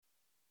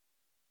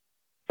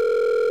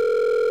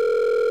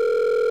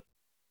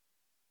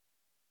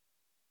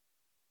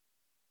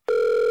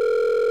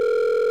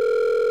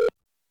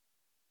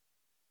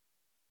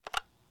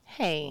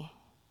Hey,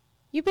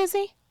 you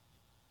busy?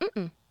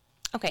 Mm-mm.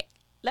 Okay,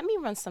 let me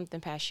run something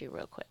past you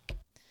real quick.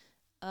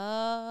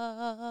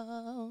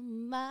 Oh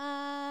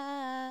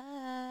my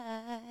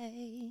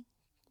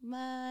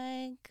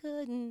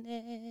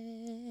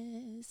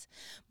goodness,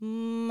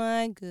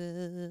 my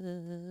goodness,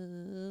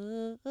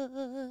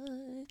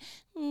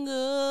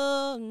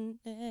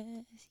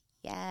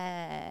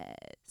 yes.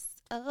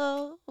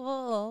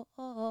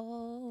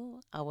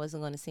 I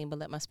wasn't gonna sing, but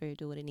let my spirit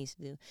do what it needs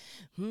to do.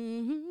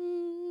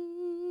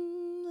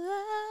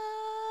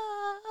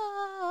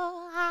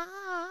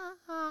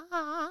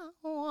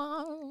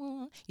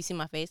 You see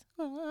my face?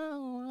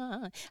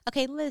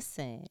 Okay,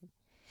 listen.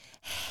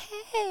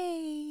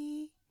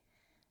 Hey,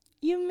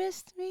 you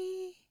missed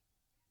me?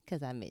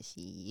 Because I miss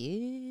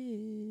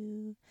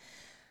you.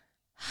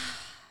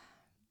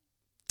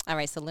 All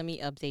right, so let me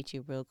update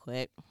you real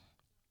quick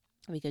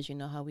because you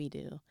know how we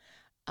do.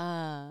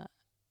 Uh,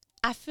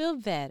 I feel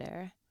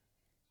better.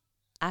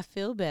 I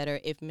feel better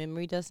if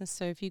memory doesn't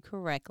serve you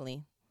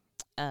correctly.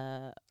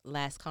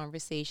 Last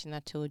conversation, I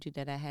told you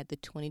that I had the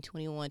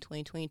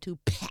 2021-2022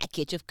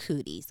 package of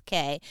cooties,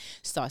 okay?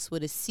 Starts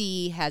with a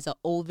C, has an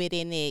Ovid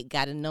in it,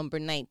 got a number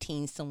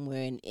 19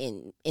 somewhere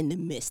in the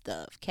midst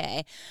of,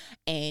 okay?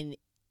 And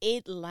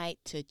it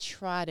liked to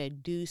try to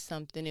do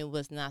something it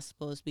was not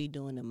supposed to be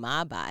doing to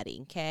my body,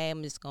 okay?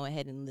 I'm just going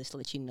ahead and just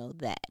let you know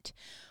that.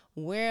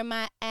 Where am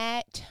I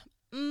at?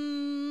 I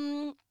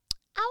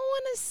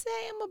want to say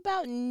I'm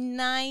about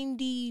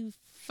 95%,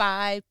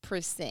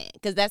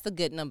 because that's a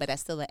good number.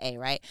 That's still an A,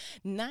 right?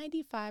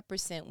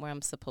 95% where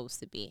I'm supposed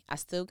to be. I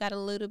still got a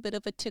little bit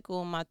of a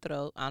tickle in my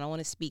throat. I don't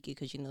want to speak it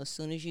because, as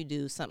soon as you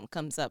do, something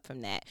comes up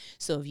from that.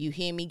 So if you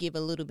hear me give a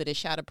little bit of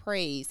shout of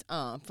praise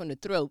from the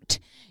throat,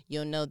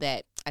 you'll know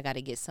that I got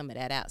to get some of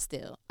that out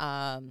still.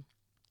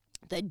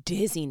 The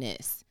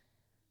dizziness.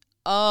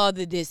 Oh,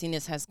 the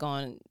dizziness has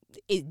gone,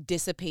 it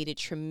dissipated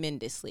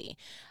tremendously.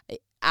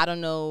 I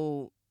don't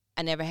know.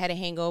 I never had a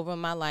hangover in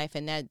my life,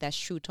 and that's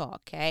true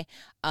talk, okay?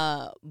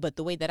 But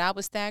the way that I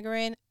was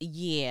staggering,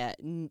 yeah,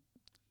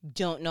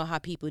 don't know how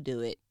people do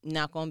it.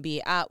 Not gonna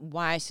be out.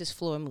 Why is this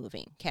floor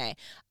moving? Okay.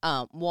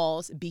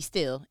 Walls, be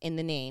still in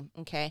the name,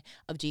 okay,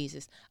 of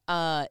Jesus.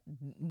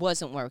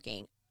 Wasn't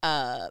working.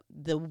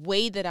 The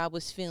way that I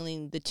was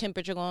feeling, the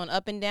temperature going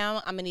up and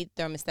down, I'm gonna need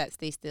the thermostat to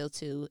stay still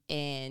too.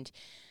 And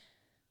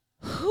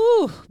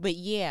whew, but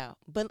yeah,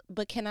 but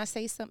can I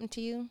say something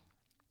to you?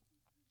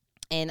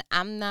 And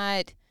I'm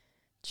not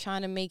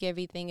trying to make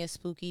everything a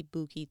spooky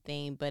booky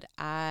thing, but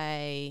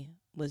I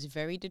was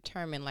very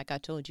determined, like I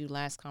told you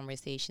last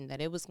conversation,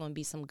 that it was going to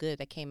be some good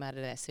that came out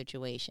of that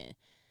situation.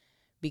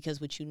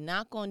 Because what you're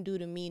not going to do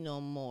to me no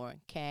more,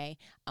 okay,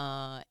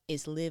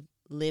 is live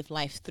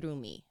life through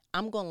me.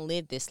 I'm going to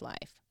live this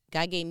life.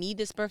 God gave me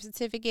this birth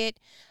certificate,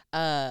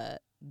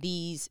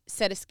 these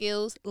set of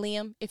skills,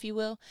 Liam, if you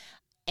will,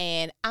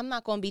 and I'm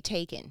not going to be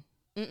taken.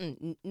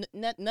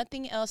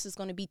 Nothing else is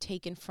going to be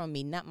taken from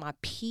me. Not my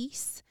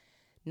peace,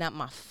 not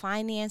my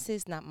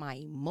finances, not my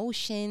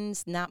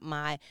emotions, not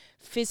my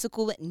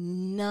physical,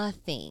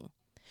 nothing.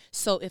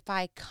 So if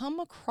I come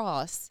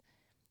across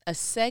a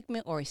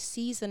segment or a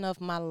season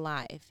of my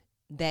life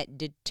that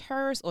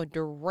deters or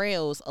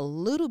derails a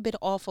little bit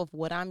off of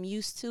what I'm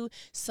used to,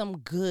 some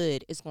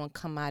good is going to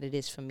come out of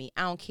this for me.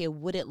 I don't care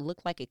what it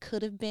looked like it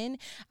could have been.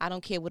 I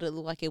don't care what it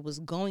looked like it was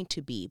going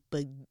to be.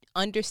 But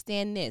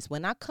understand this.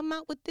 When I come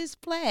out with this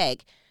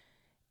flag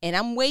and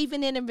I'm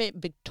waving in a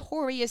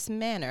victorious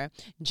manner,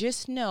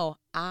 just know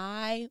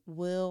I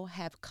will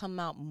have come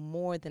out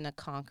more than a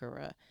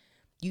conqueror.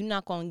 You're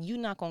not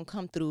gonna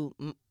come through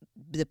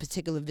the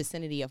particular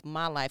vicinity of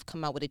my life,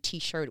 come out with a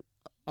T-shirt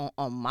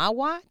on my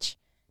watch.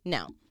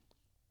 No,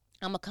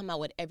 I'm going to come out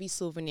with every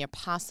souvenir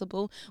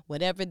possible.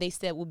 Whatever they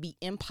said would be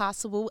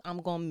impossible,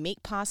 I'm going to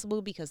make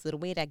possible, because of the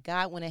way that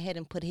God went ahead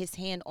and put his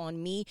hand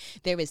on me.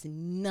 There is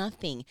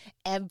nothing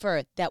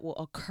ever that will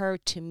occur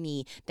to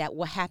me that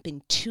will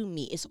happen to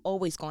me. It's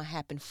always going to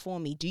happen for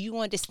me. Do you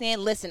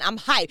understand? Listen, I'm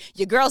hyped.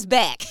 Your girl's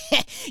back.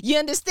 You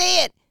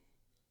understand?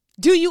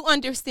 Do you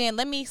understand?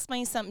 Let me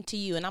explain something to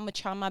you, and I'm going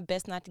to try my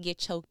best not to get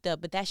choked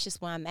up, but that's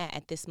just where I'm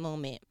at this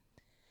moment.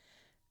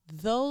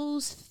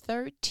 Those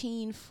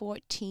 13,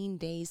 14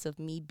 days of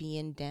me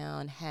being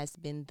down has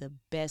been the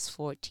best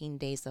 14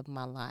 days of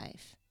my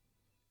life.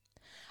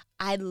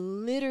 I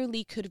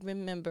literally could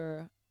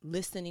remember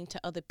listening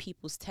to other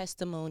people's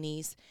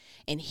testimonies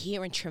and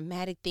hearing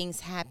traumatic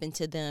things happen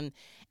to them,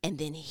 and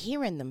then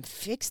hearing them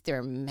fix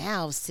their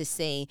mouths to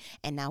say,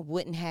 and I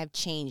wouldn't have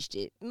changed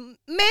it.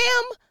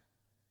 Ma'am,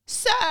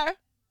 sir,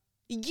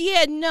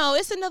 yeah, no,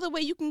 it's another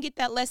way you can get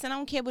that lesson. I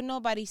don't care what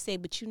nobody say,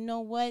 but you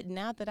know what?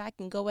 Now that I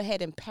can go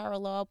ahead and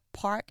parallel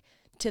park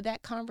to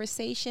that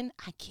conversation,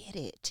 I get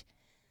it.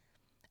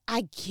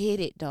 I get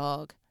it,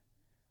 dog.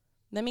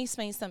 Let me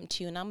explain something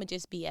to you, and I'm going to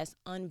just be as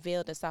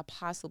unveiled as I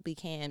possibly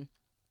can.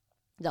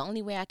 The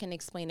only way I can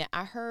explain it,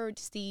 I heard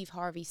Steve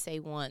Harvey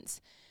say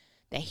once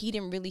that he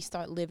didn't really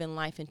start living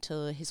life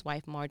until his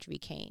wife Marjorie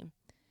came,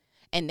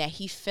 and that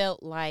he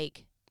felt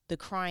like the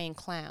crying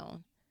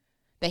clown,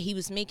 that he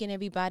was making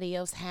everybody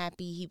else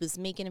happy. He was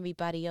making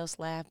everybody else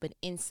laugh. But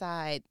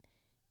inside,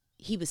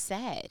 he was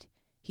sad.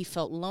 He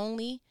felt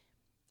lonely.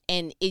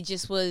 And it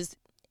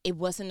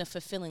wasn't a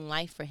fulfilling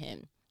life for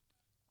him.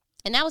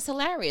 And that was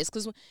hilarious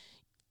because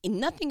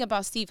nothing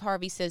about Steve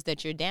Harvey says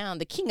that you're down.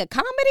 The king of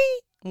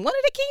comedy, one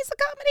of the kings of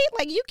comedy,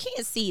 like you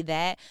can't see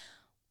that.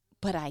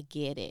 But I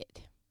get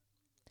it.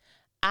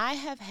 I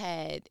have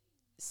had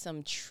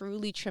some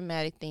truly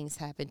traumatic things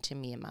happen to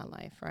me in my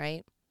life,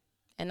 right?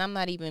 And I'm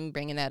not even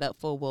bringing that up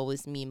for a woe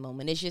is me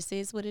moment. It just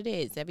is what it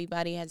is.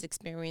 Everybody has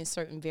experienced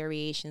certain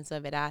variations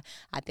of it. I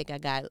think I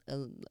got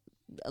a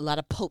lot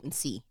of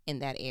potency in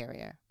that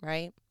area,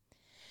 right?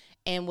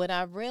 And what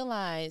I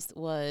realized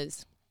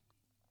was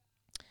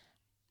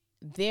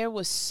there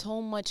was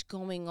so much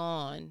going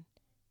on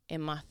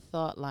in my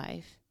thought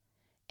life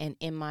and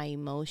in my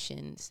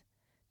emotions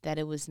that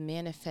it was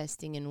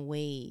manifesting in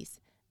ways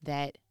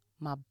that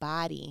my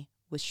body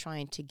was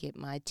trying to get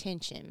my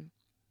attention.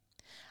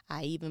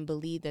 I even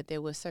believe that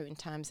there were certain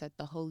times that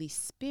the Holy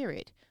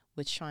Spirit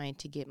was trying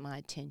to get my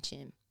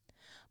attention.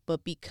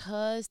 But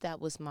because that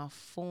was my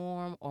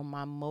form or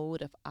my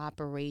mode of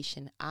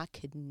operation, I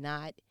could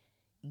not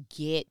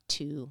get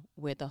to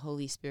where the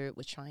Holy Spirit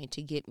was trying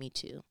to get me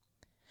to.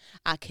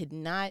 I could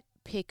not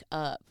pick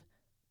up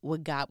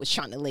what God was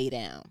trying to lay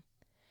down.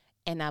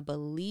 And I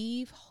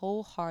believe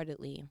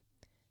wholeheartedly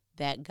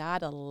that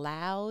God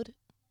allowed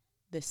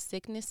the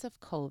sickness of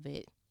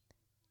COVID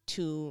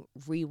to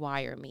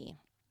rewire me.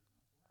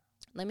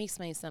 Let me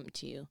explain something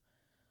to you.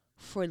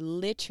 For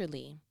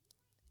literally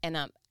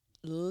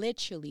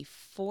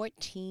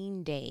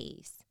 14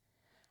 days,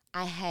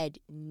 I had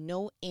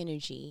no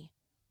energy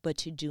but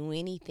to do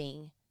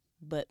anything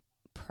but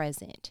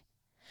present.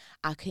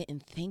 I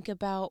couldn't think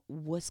about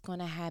what's going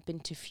to happen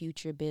to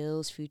future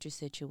bills, future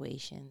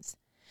situations.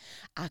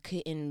 I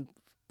couldn't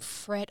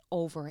fret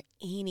over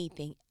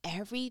anything.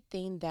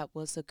 Everything that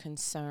was a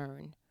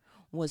concern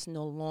was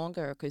no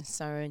longer a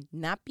concern,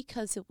 not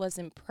because it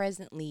wasn't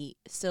presently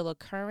still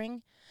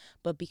occurring,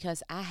 but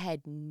because I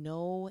had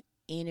no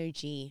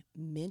energy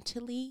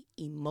mentally,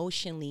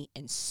 emotionally,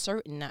 and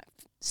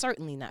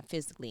certainly not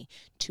physically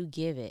to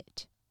give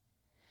it.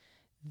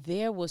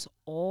 There was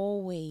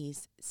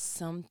always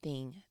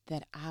something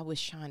that I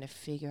was trying to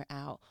figure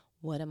out.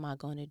 What am I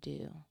going to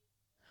do?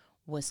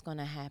 What's going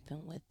to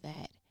happen with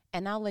that?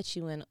 And I'll let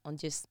you in on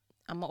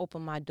I'm going to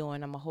open my door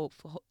and I'm going to hope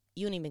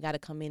you don't even got to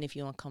come in if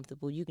you're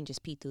uncomfortable. You can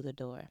just peek through the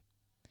door.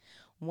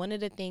 One of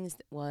the things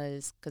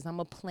was, because I'm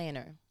a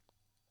planner,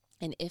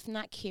 and if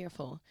not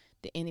careful,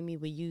 the enemy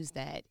will use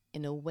that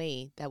in a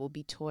way that will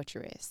be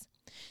torturous.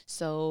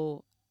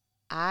 So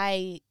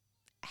I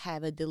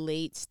have a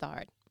delayed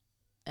start,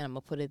 and I'm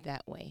going to put it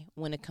that way,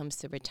 when it comes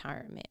to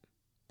retirement.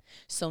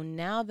 So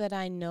now that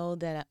I know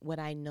that what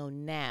I know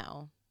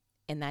now,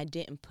 and I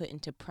didn't put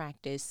into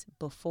practice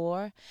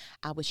before,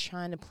 I was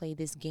trying to play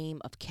this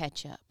game of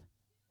catch up.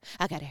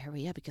 I got to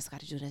hurry up because I got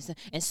to do this.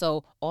 And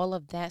so all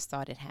of that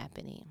started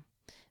happening.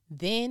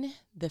 Then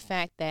the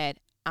fact that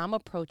I'm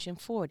approaching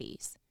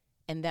 40s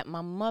and that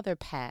my mother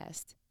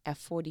passed at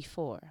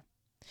 44.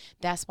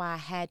 That's why I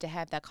had to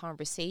have that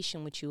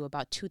conversation with you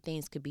about two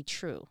things could be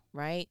true,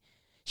 right?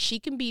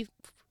 It could be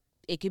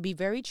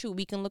very true.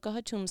 We can look at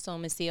her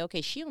tombstone and say,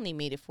 okay, she only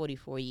made it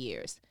 44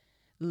 years.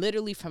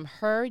 Literally from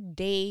her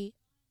day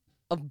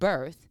of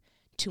birth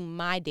to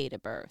my date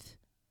of birth.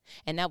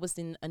 And that was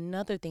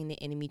another thing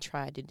the enemy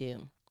tried to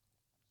do.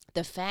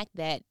 The fact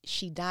that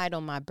she died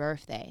on my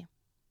birthday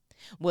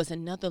was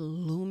another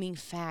looming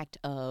fact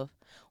of,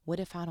 what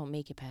if I don't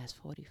make it past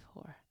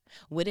 44?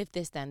 What if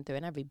this, that, and third?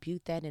 And I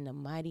rebuke that in the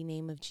mighty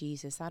name of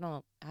Jesus. I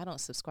don't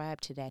subscribe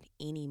to that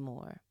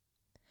anymore.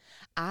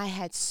 I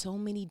had so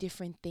many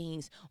different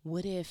things.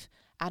 What if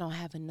I don't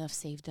have enough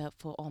saved up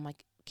for all my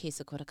kids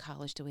to go to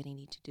college the way they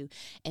need to do?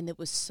 And there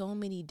was so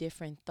many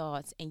different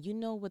thoughts. And you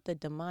know what the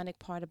demonic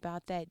part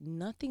about that?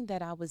 Nothing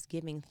that I was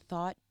giving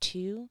thought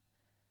to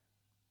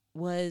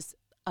was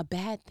a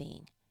bad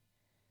thing.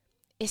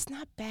 It's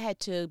not bad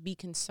to be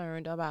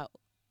concerned about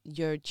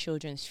your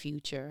children's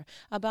future,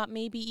 about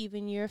maybe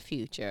even your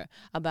future,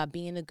 about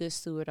being a good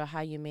steward or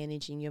how you're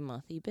managing your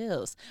monthly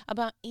bills,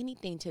 about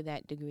anything to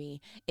that degree.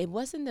 It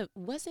wasn't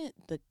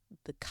the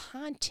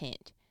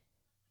content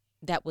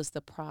that was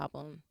the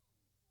problem.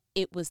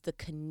 It was the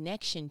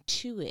connection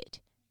to it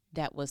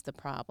that was the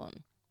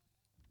problem.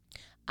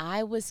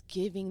 I was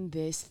giving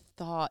this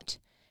thought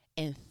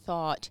and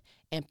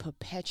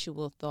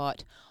perpetual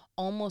thought,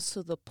 almost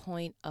to the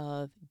point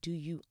of, do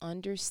you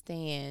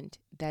understand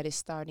that it's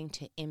starting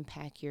to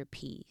impact your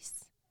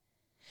peace?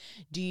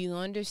 Do you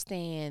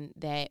understand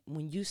that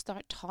when you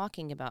start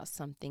talking about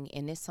something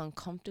and it's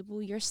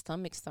uncomfortable, your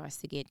stomach starts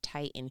to get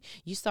tight and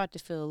you start to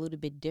feel a little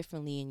bit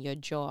differently in your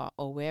jaw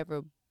or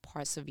wherever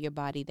parts of your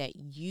body that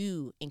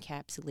you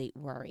encapsulate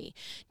worry?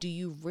 Do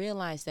you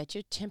realize that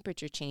your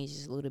temperature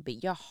changes a little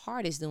bit? Your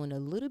heart is doing a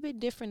little bit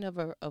different of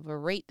a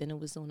rate than it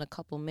was doing a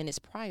couple minutes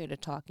prior to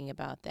talking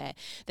about that?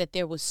 That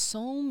there was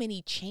so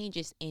many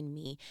changes in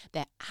me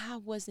that I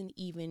wasn't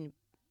even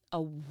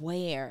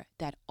aware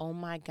that, oh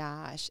my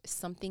gosh,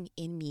 something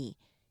in me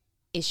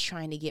is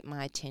trying to get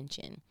my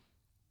attention.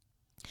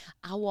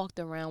 I walked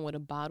around with a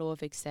bottle of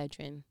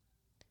Excedrin,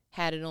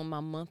 had it on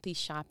my monthly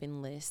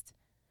shopping list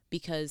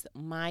because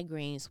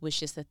migraines was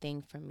just a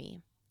thing for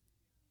me.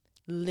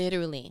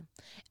 Literally,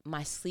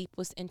 my sleep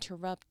was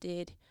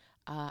interrupted.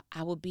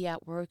 I would be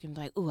at work and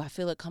be like, ooh, I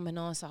feel it coming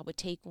on, so I would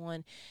take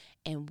one.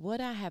 And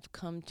what I have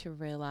come to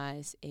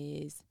realize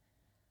is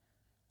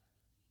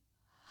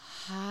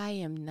I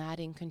am not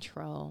in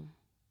control.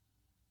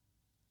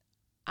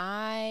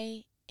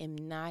 I am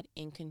not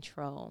in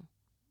control.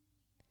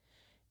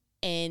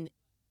 And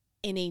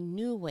in a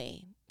new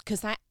way,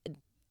 because I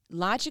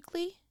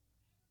logically,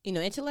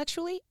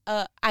 intellectually,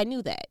 I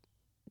knew that.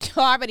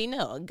 I already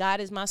know God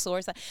is my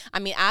source. I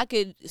mean, I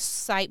could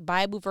cite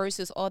Bible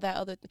verses, all that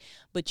other,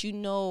 but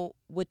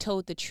what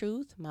told the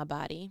truth? My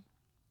body,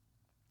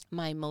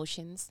 my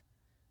emotions,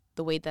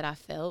 the way that I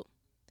felt.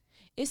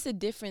 It's a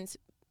difference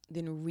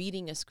than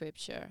reading a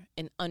scripture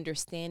and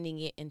understanding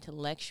it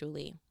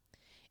intellectually.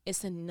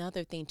 It's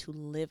another thing to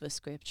live a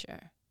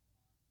scripture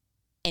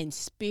and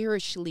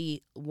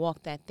spiritually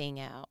walk that thing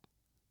out.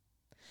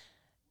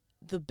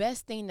 The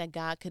best thing that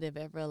God could have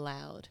ever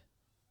allowed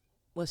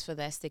was for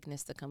that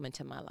sickness to come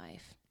into my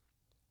life.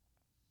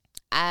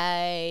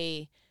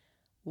 I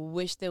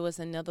wish there was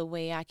another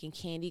way I can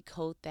candy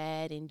coat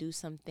that and do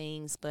some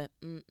things, but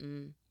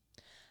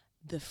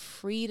the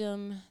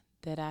freedom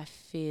that I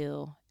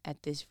feel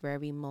at this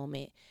very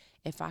moment,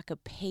 if I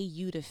could pay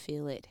you to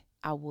feel it,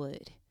 I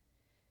would.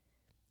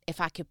 If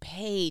I could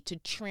pay to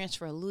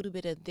transfer a little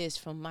bit of this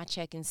from my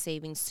checking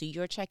savings to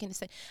your checking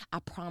savings, I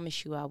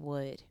promise you I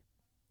would.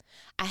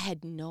 I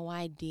had no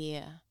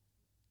idea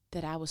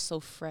that I was so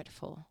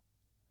fretful.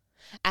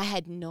 I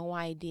had no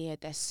idea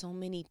that so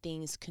many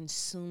things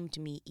consumed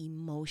me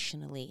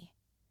emotionally.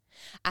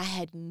 I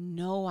had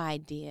no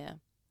idea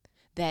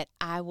that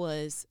I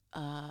was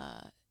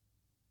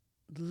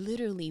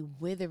literally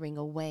withering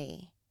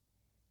away.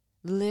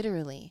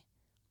 Literally.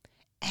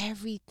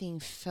 Everything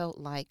felt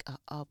like an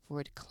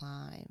upward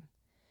climb.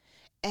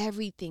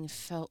 Everything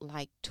felt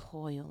like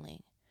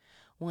toiling.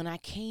 When I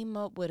came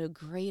up with a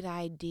great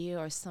idea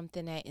or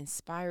something that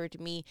inspired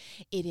me,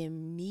 it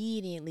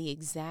immediately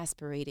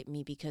exasperated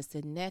me because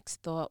the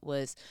next thought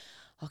was,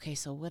 okay,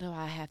 so what do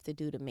I have to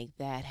do to make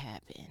that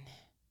happen?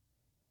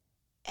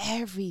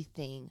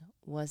 Everything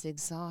was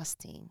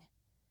exhausting.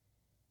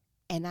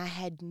 And I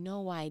had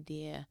no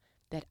idea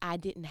that I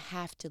didn't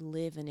have to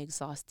live an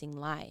exhausting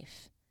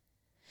life.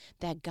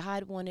 That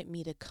God wanted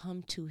me to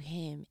come to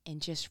him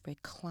and just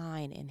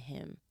recline in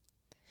him.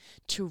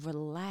 To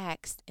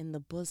relax in the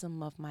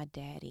bosom of my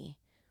daddy,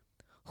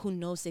 who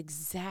knows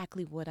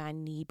exactly what I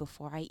need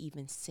before I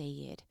even say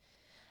it.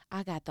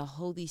 I got the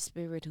Holy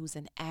Spirit who's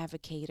an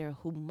advocator,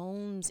 who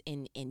moans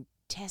and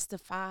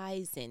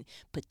testifies and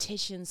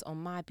petitions on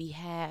my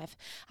behalf.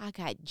 I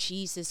got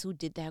Jesus who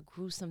did that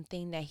gruesome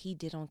thing that he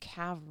did on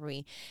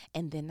Calvary.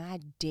 And then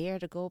I dare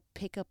to go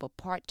pick up a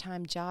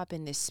part-time job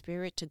in the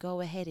spirit to go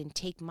ahead and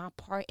take my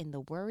part in the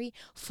worry.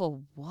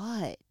 For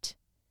what?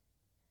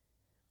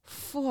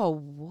 For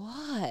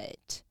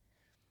what?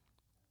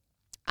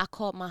 I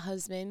called my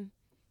husband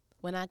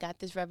when I got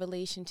this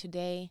revelation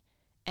today,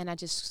 and I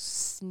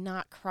just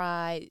snot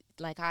cried.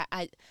 Like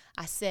I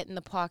sat in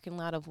the parking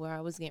lot of where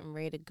I was getting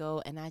ready to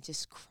go, and I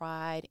just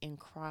cried and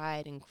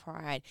cried and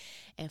cried.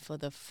 And for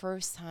the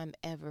first time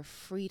ever,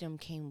 freedom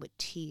came with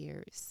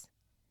tears.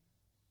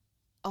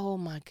 Oh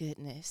my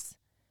goodness.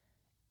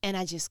 And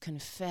I just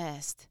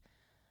confessed.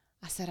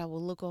 I said I would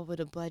look over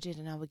the budget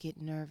and I would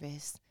get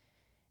nervous.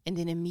 And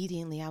then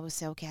immediately I would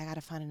say, okay, I got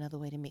to find another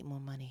way to make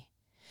more money.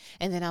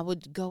 And then I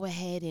would go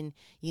ahead and,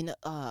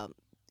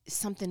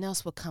 something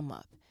else would come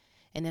up.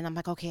 And then I'm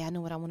like, okay, I know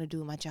what I want to do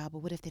with my job, but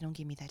what if they don't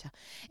give me that job?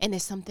 And then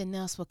something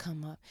else would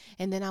come up.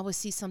 And then I would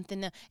see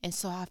something else. And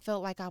so I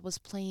felt like I was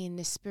playing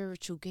this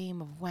spiritual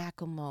game of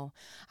whack-a-mole.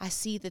 I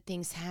see the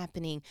things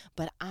happening,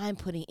 but I'm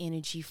putting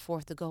energy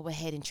forth to go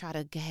ahead and try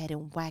to go ahead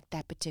and whack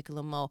that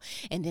particular mole.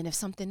 And then if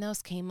something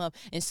else came up,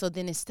 and so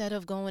then instead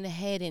of going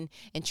ahead and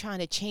trying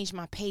to change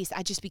my pace,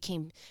 I just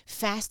became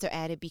faster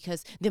at it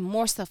because then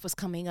more stuff was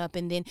coming up.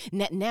 And then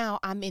now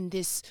I'm in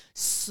this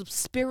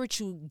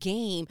spiritual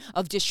game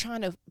of just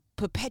trying to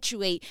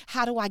perpetuate,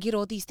 how do I get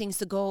all these things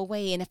to go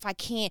away? And if I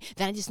can't,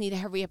 then I just need to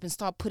hurry up and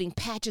start putting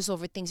patches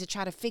over things to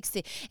try to fix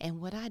it. And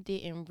what I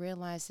didn't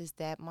realize is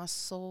that my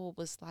soul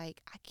was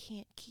like, I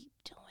can't keep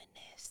doing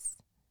this.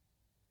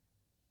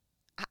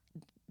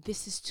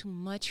 This is too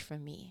much for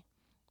me.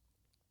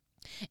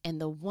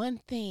 And the one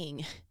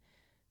thing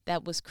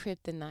that was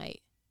kryptonite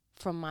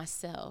from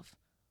myself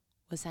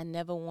was I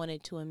never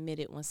wanted to admit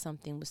it when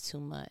something was too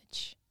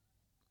much.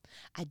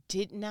 I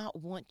did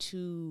not want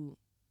to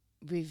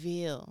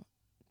reveal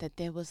that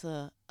there was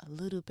a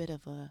little bit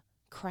of a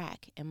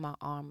crack in my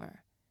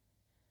armor.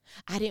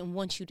 I didn't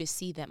want you to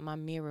see that my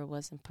mirror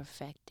wasn't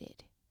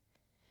perfected.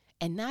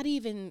 And not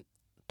even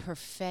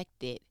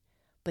perfected,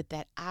 but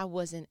that I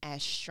wasn't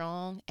as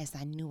strong as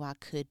I knew I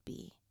could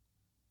be.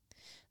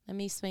 Let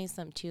me explain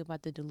something to you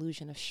about the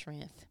delusion of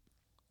strength.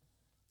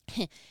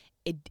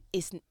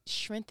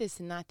 Strength is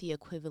not the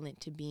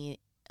equivalent to being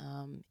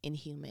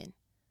inhuman.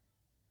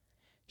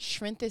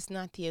 Strength is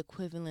not the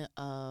equivalent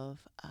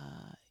of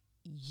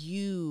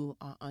you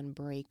are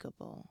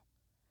unbreakable.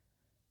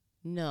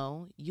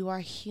 No, you are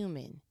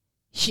human.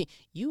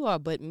 You are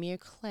but mere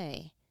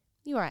clay.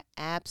 You are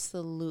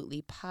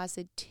absolutely,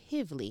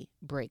 positively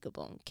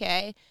breakable,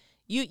 okay?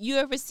 You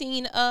ever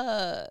seen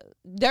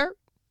dirt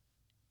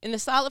in the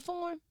solid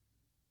form?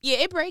 Yeah,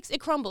 it breaks, it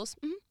crumbles.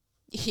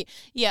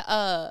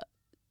 Yeah,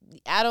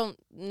 I don't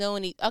know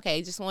any.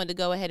 Okay, just wanted to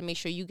go ahead and make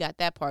sure you got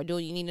that part. Do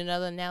you need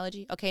another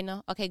analogy? Okay,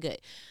 no? Okay, good.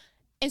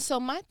 And so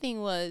my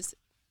thing was,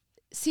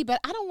 see, but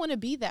I don't want to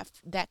be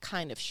that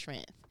kind of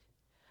strength.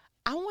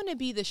 I want to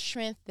be the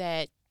strength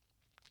that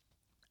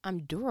I'm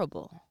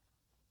durable.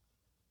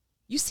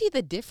 You see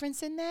the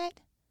difference in that?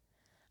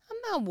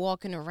 I'm not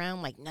walking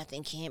around like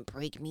nothing can't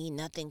break me,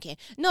 nothing can.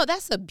 No,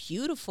 that's a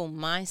beautiful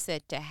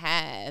mindset to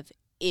have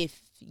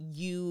if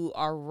you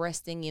are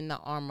resting in the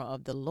armor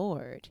of the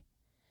Lord.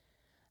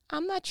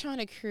 I'm not trying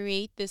to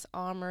create this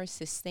armor,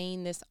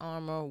 sustain this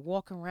armor,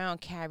 walk around,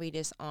 carry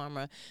this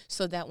armor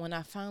so that when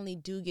I finally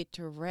do get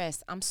to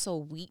rest, I'm so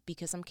weak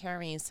because I'm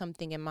carrying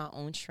something in my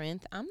own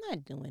strength. I'm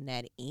not doing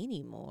that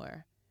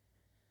anymore.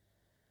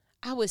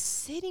 I was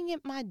sitting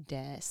at my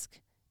desk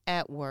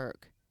at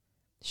work,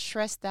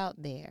 stressed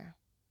out there,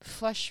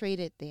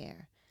 frustrated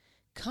there,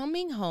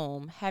 coming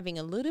home, having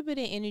a little bit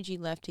of energy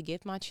left to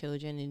give my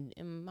children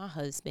and my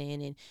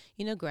husband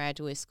and,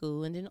 graduate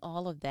school and then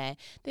all of that,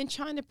 then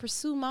trying to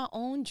pursue my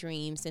own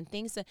dreams and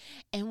things.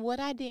 And what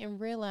I didn't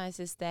realize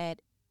is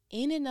that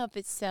in and of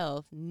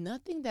itself,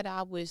 nothing that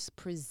I was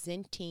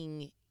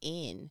presenting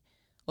in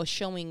or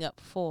showing up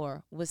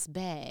for was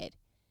bad.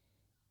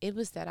 It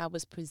was that I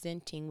was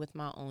presenting with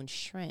my own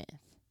strength.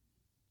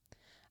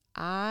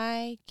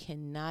 I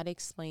cannot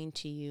explain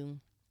to you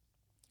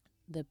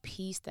the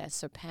peace that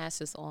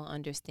surpasses all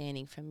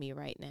understanding for me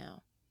right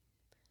now.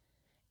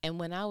 And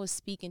when I was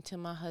speaking to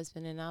my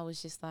husband and I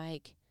was just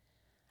like,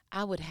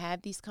 I would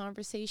have these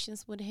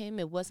conversations with him.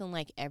 It wasn't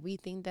like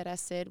everything that I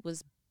said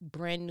was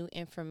brand new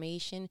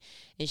information.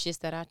 It's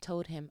just that I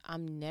told him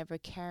I'm never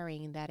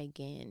carrying that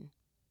again.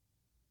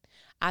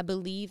 I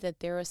believe that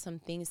there are some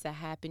things that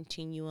happen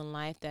to you in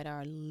life that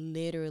are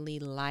literally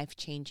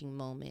life-changing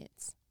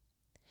moments.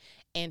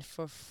 And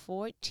for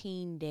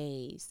 14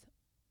 days,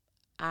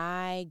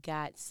 I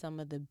got some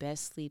of the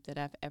best sleep that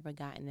I've ever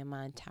gotten in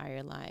my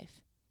entire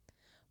life.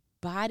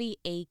 Body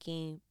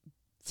aching,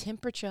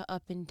 temperature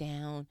up and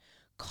down,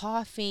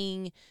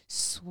 coughing,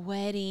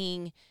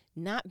 sweating,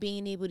 not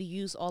being able to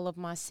use all of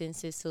my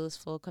senses to its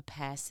full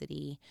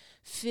capacity,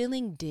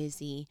 feeling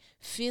dizzy,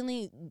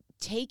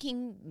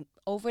 taking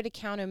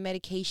over-the-counter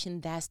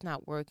medication that's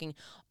not working,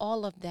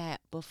 all of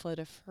that. But for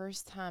the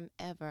first time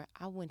ever,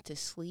 I went to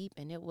sleep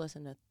and it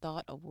wasn't a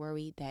thought of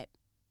worry that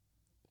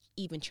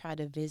even tried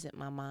to visit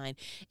my mind.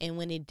 And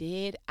when it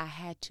did, I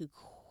had to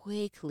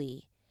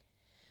quickly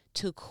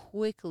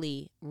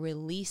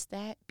release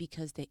that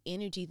because the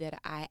energy that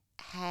I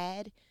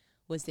had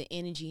was the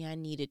energy I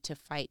needed to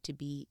fight to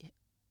be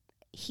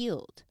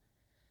healed.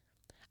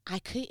 I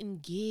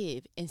couldn't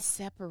give and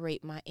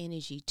separate my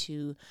energy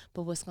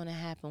but what's going to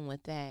happen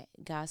with that?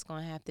 God's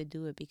going to have to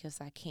do it because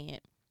I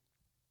can't.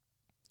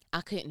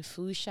 I couldn't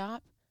food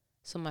shop,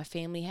 so my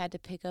family had to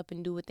pick up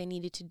and do what they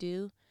needed to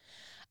do.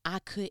 I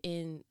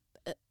couldn't.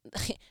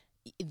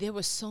 There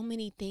were so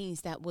many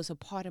things that was a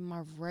part of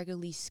my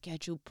regularly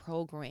scheduled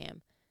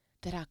program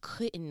that I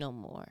couldn't no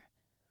more.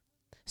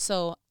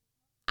 So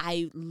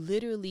I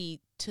literally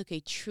took a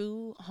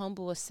true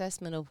humble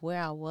assessment of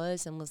where I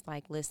was and was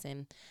like,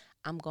 listen,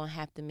 I'm going to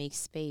have to make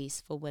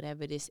space for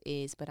whatever this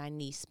is, but I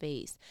need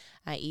space.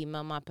 I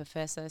emailed my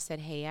professor. I said,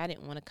 hey, I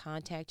didn't want to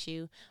contact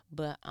you,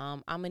 but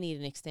I'm going to need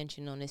an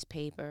extension on this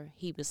paper.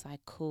 He was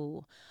like,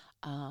 cool.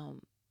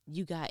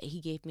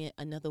 He gave me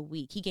another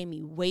week. He gave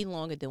me way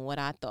longer than what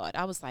I thought.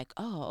 I was like,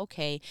 oh,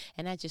 okay.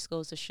 And that just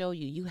goes to show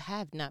you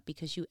have not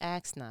because you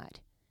ask not.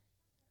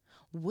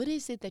 What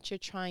is it that you're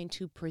trying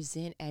to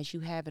present as you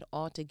have it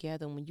all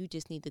together when you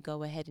just need to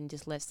go ahead and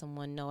just let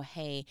someone know,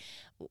 hey,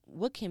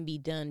 what can be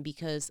done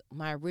because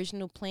my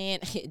original plan,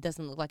 it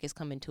doesn't look like it's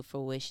coming to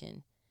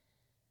fruition.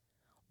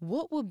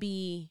 What will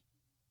be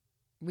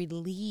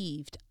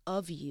relieved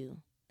of you,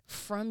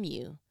 from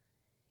you,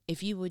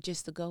 if you were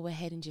just to go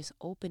ahead and just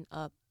open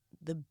up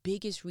the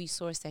biggest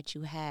resource that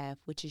you have,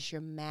 which is your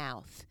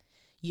mouth,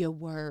 your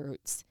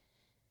words.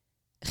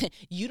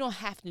 You don't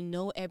have to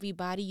know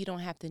everybody. You don't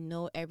have to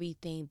know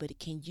everything, but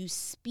can you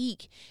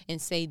speak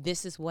and say,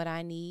 this is what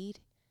I need?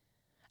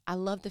 I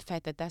love the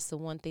fact that that's the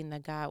one thing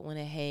that God went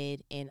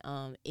ahead and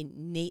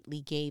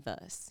innately gave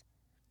us.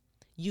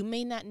 You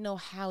may not know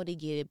how to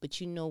get it, but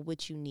you know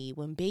what you need.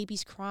 When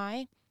babies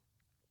cry,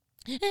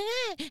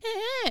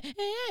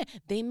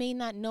 they may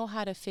not know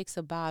how to fix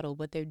a bottle,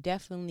 but they're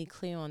definitely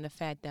clear on the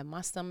fact that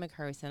my stomach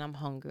hurts and I'm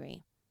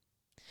hungry.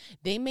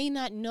 They may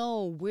not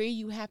know where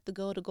you have to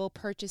go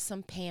purchase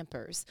some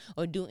Pampers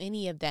or do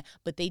any of that,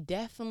 but they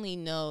definitely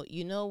know,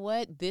 you know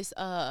what, this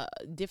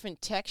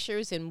different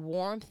textures and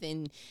warmth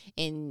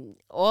and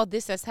all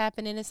this that's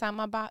happening inside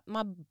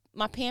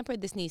my Pamper,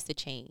 this needs to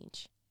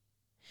change.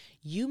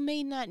 You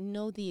may not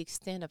know the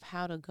extent of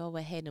how to go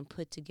ahead and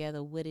put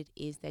together what it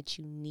is that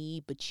you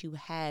need, but you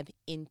have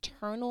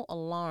internal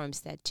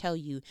alarms that tell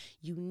you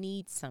you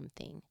need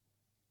something.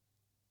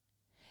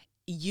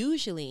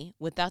 Usually,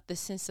 without the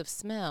sense of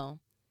smell,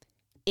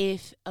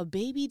 if a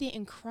baby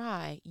didn't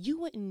cry, you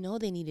wouldn't know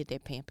they needed their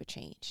pamper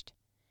changed.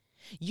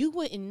 You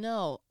wouldn't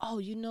know, oh,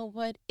 you know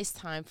what? It's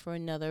time for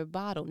another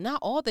bottle. Not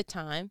all the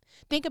time.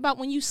 Think about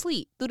when you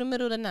sleep through the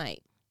middle of the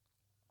night.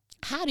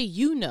 How do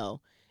you know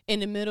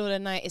in the middle of the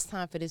night it's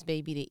time for this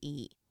baby to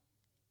eat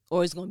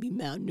or it's going to be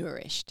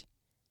malnourished?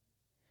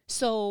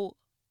 So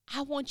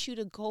I want you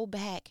to go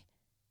back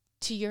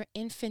to your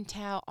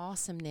infantile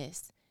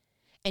awesomeness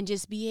and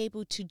just be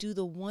able to do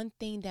the one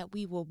thing that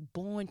we were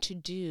born to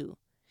do,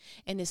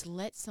 and is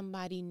let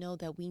somebody know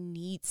that we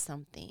need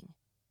something.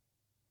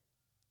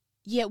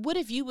 Yeah, what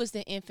if you was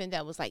the infant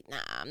that was like, nah,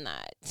 I'm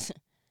not.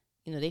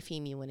 They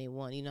feed me when they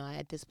want.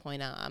 At this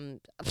point, I'm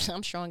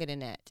stronger than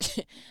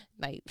that.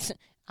 Like,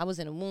 I was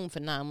in the womb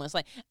for 9 months.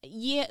 Like,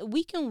 yeah,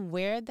 we can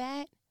wear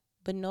that,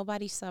 but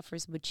nobody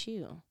suffers but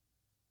you.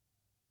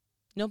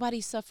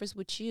 Nobody suffers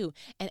with you.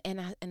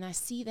 And I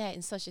see that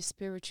in such a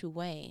spiritual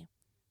way.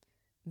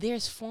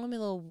 There's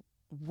formula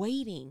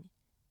waiting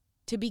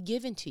to be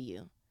given to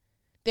you.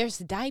 There's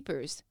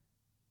diapers,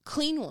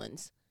 clean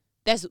ones,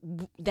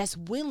 that's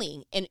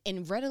willing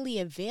and readily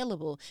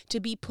available to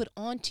be put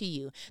onto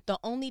you. The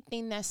only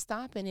thing that's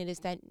stopping it is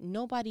that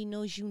nobody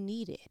knows you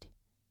need it.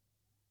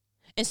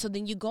 And so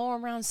then you go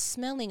around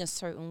smelling a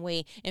certain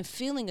way and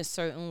feeling a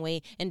certain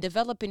way and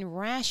developing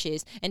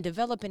rashes and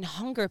developing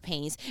hunger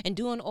pains and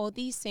doing all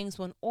these things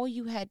when all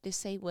you had to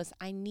say was,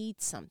 I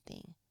need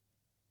something.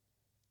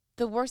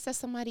 The worst that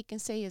somebody can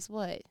say is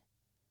what?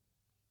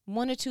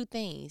 One or two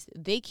things.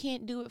 They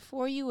can't do it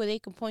for you, or they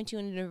can point you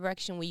in a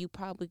direction where you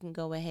probably can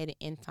go ahead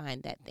and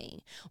find that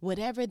thing.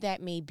 Whatever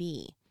that may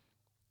be.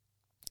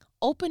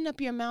 Open up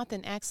your mouth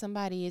and ask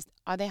somebody,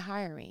 are they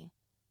hiring?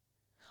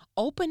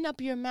 Open up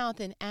your mouth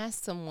and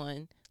ask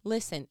someone,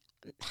 listen,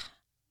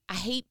 I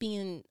hate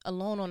being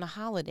alone on the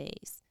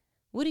holidays.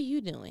 What are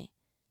you doing?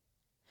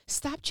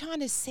 Stop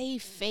trying to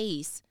save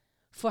face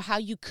for how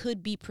you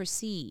could be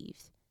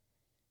perceived.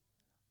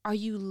 Are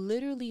you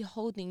literally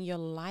holding your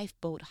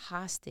lifeboat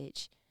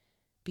hostage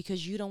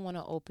because you don't want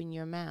to open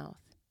your mouth?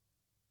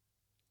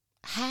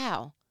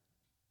 How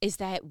is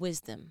that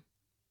wisdom?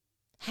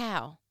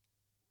 How?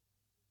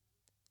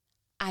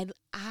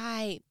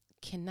 I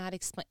cannot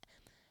explain.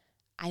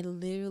 I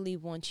literally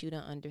want you to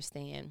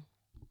understand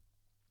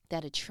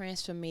that a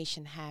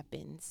transformation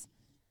happens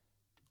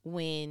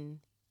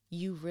when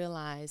you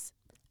realize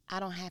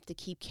I don't have to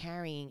keep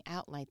carrying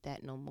out like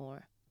that no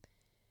more.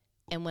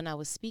 And when I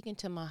was speaking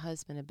to my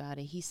husband about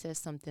it, he said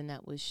something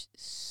that was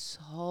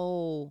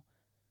so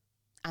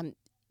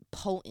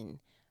potent.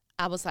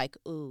 I was like,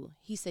 ooh.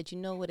 He said, you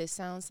know what it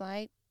sounds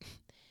like?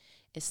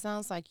 It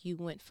sounds like you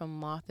went from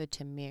Martha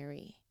to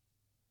Mary.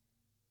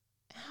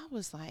 I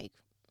was like,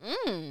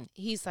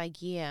 He's like,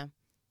 yeah.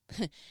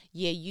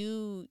 Yeah,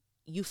 you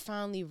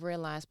finally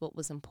realized what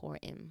was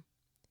important.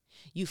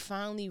 You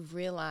finally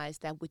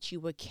realized that what you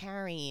were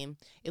carrying,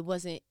 it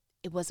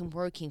wasn't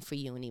working for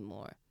you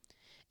anymore.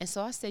 And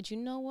so I said, you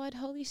know what,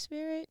 Holy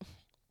Spirit?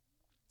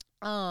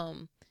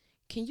 Can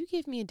you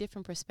give me a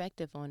different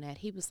perspective on that?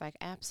 He was like,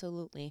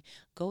 absolutely.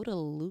 Go to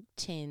Luke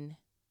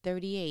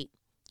 10:38.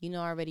 I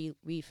already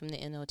read from the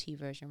NLT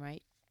version,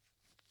 right?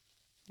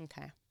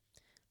 Okay.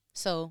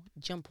 So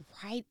jump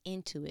right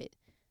into it.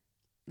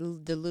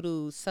 The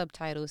little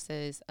subtitle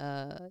says,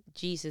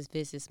 Jesus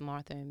visits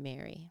Martha and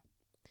Mary.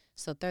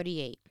 So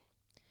 38.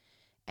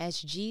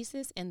 As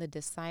Jesus and the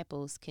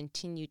disciples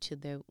continued to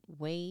their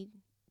way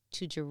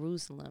to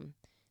Jerusalem,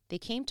 they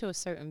came to a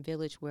certain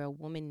village where a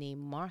woman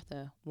named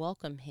Martha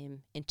welcomed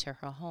him into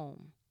her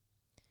home.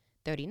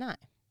 39.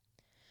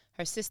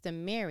 Her sister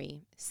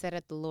Mary sat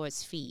at the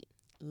Lord's feet,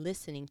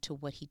 listening to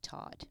what he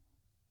taught.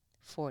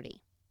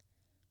 40.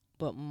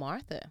 But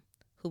Martha,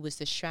 who was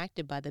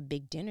distracted by the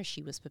big dinner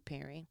she was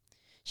preparing,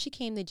 she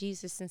came to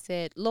Jesus and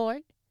said,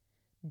 Lord,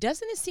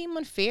 doesn't it seem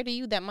unfair to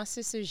you that my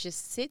sister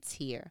just sits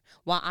here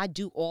while I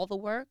do all the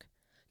work?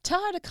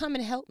 Tell her to come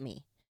and help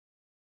me.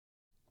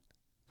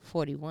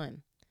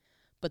 41.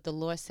 But the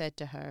Lord said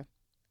to her,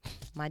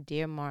 my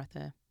dear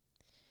Martha,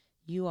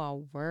 you are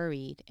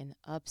worried and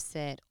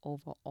upset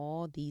over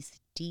all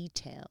these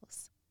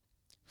details.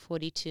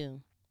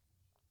 42.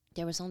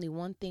 There is only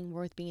one thing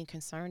worth being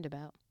concerned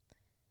about.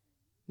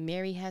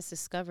 Mary has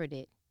discovered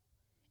it,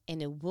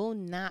 and it will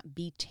not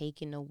be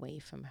taken away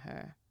from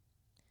her.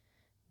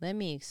 Let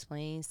me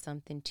explain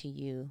something to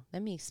you.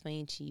 Let me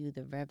explain to you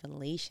the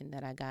revelation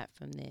that I got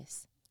from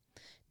this.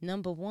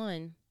 Number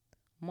one,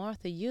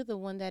 Martha, you're the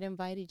one that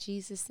invited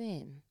Jesus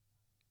in,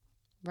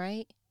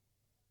 right?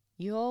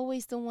 You're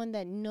always the one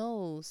that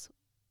knows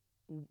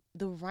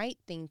the right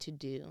thing to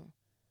do,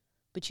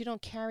 but you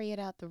don't carry it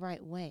out the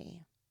right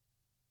way.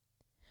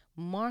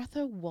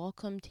 Martha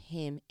welcomed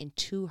him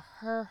into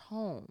her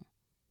home.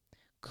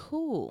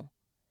 Cool.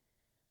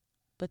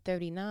 But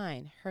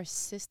 39, her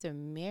sister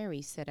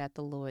Mary sat at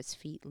the Lord's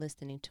feet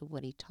listening to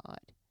what he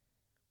taught.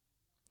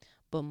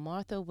 But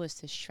Martha was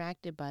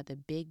distracted by the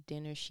big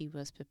dinner she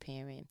was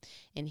preparing.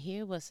 And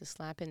here was a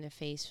slap in the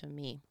face for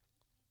me.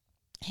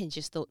 And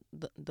just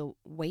the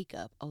wake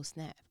up. Oh,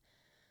 snap.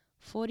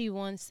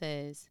 41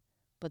 says,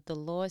 "But the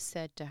Lord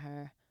said to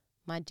her,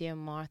 'My dear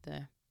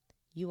Martha,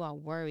 you are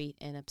worried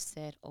and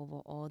upset over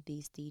all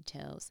these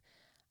details.'"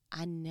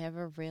 I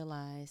never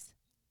realized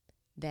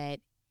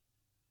that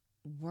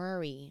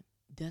worry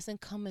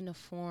doesn't come in the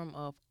form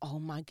of, "Oh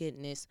my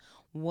goodness,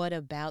 what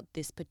about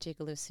this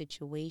particular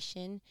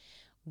situation?"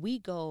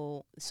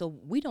 So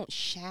we don't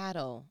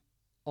shadow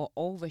or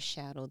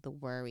overshadow the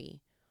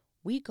worry.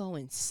 We go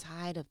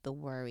inside of the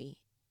worry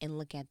and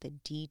look at the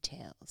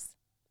details.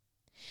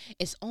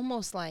 It's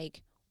almost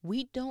like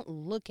we don't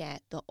look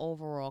at the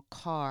overall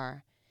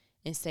car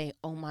and say,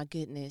 "Oh my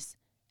goodness,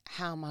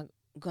 how am I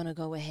going to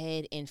go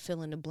ahead and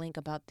fill in the blank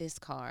about this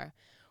car?"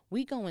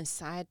 We go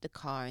inside the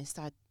car and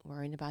start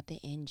worrying about the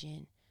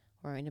engine,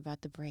 worrying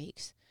about the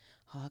brakes.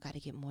 "Oh, I got to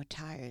get more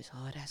tires.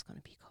 Oh, that's going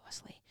to be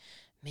costly.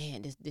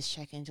 Man, this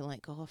check engine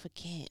light go off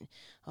again.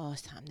 Oh,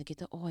 it's time to get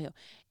the oil."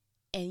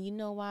 And you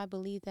know why I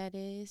believe that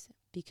is?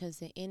 Because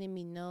the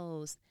enemy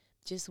knows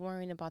just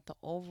worrying about the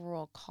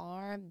overall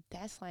car,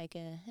 that's like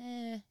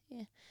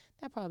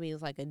that probably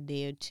is like a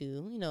day or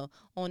two.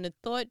 On the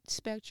thought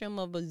spectrum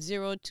of a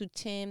 0 to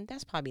 10,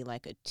 that's probably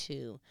like a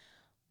 2.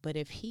 But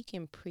if he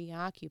can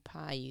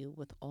preoccupy you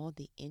with all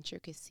the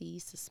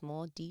intricacies, the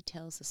small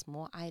details, the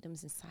small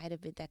items inside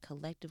of it that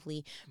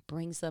collectively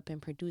brings up and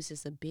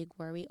produces a big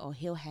worry, or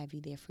he'll have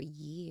you there for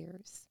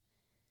years.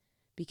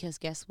 Because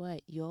guess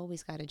what? You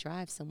always got to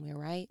drive somewhere,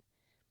 right?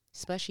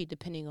 Especially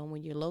depending on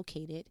where you're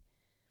located.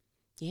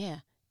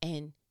 Yeah.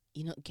 And,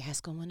 gas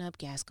going up,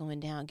 gas going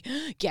down,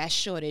 gas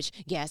shortage,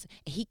 gas.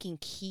 He can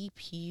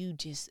keep you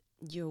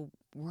your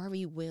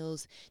worry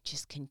wheels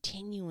just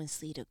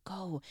continuously to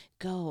go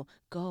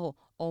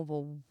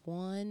over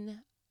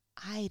one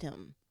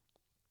item.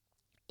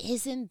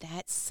 Isn't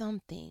that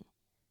something?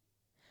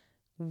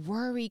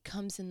 Worry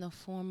comes in the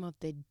form of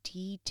the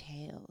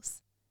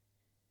details.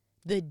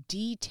 The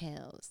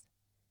details.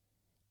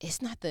 It's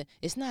not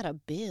a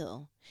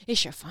bill.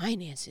 It's your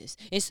finances.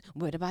 It's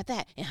what about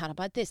that? And how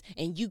about this?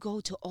 And you go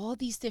to all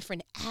these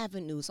different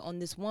avenues on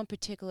this one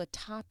particular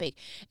topic.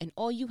 And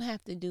all you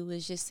have to do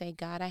is just say,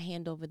 "God, I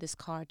hand over this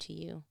car to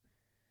you.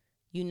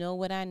 You know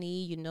what I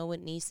need. You know what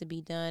needs to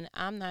be done."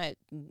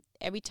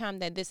 Every time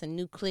that there's a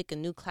new click, a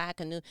new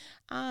clack,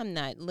 I'm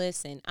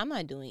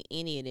not doing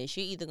any of this.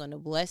 You're either going to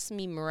bless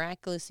me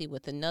miraculously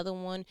with another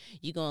one.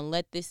 You're going to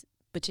let this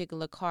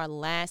particular car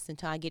last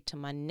until I get to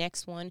my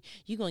next one.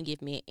 You're going to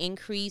give me an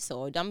increase,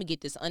 or I'm going to get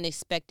this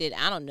unexpected,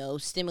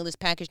 stimulus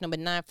package number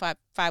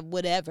 955,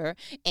 whatever.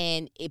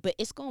 But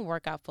it's going to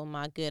work out for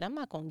my good. I'm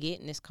not going to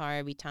get in this car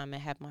every time I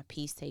have my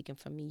peace taken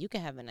from me. You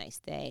can have a nice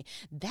day.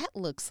 That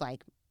looks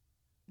like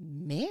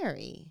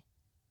Mary.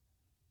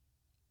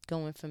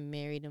 Going from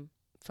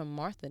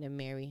Martha to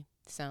Mary,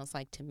 sounds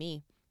like to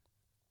me.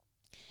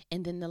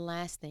 And then the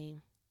last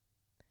thing,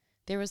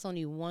 there is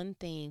only one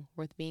thing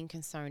worth being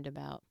concerned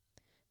about.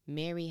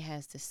 Mary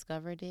has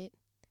discovered it,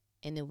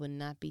 and it will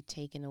not be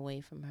taken away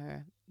from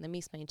her. Let me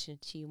explain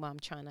to you why I'm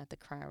trying not to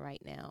cry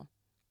right now.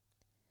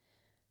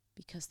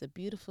 Because the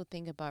beautiful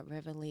thing about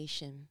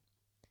Revelation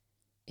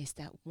is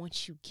that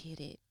once you get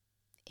it,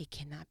 it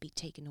cannot be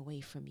taken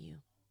away from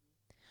you.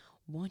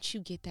 Once you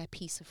get that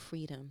piece of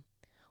freedom,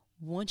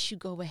 once you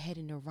go ahead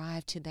and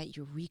arrive to that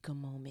eureka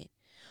moment,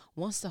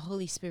 once the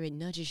Holy Spirit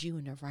nudges you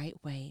in the right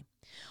way,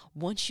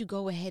 once you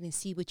go ahead and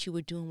see what you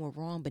were doing were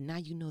wrong, but now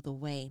you know the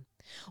way,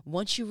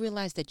 once you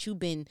realize that you've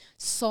been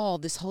Saul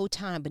this whole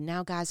time, but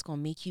now God's going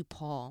to make you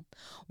Paul,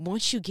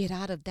 once you get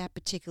out of that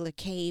particular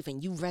cave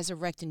and you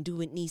resurrect and do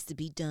what needs to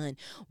be done,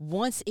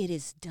 once it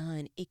is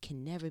done, it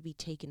can never be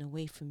taken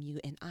away from you.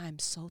 And I'm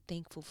so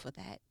thankful for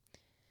that.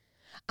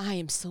 I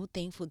am so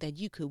thankful that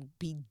you could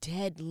be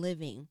dead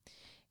living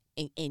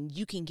and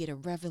you can get a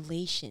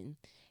revelation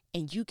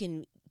and you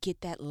can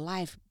get that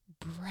life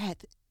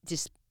breath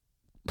just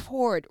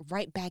poured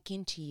right back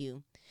into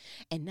you.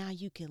 And now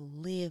you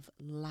can live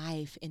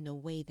life in a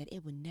way that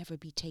it will never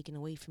be taken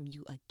away from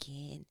you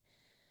again.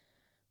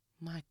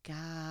 My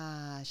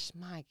gosh,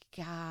 my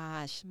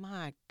gosh,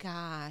 my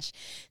gosh.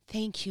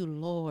 Thank you,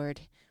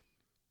 Lord.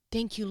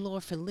 Thank you,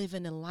 Lord, for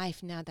living a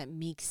life now that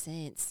makes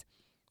sense.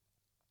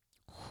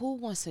 Who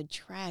wants to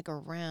drag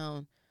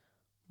around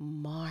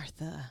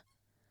Martha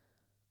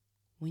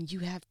when you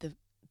have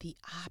the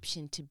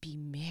option to be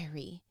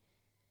Mary?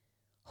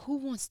 Who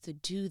wants to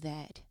do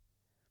that?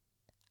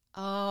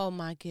 Oh,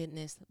 my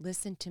goodness.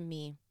 Listen to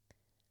me.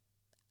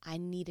 I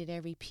needed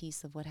every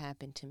piece of what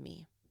happened to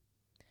me.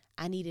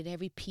 I needed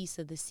every piece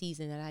of the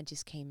season that I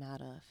just came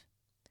out of.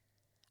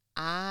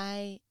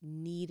 I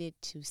needed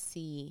to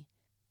see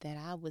that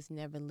I was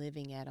never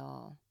living at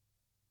all.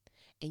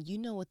 And you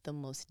know what the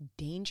most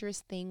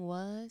dangerous thing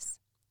was?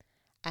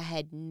 I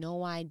had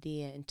no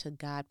idea until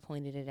God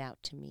pointed it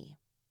out to me.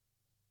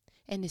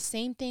 And the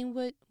same thing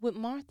with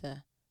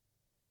Martha.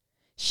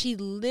 She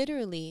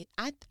literally,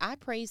 I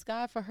praise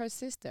God for her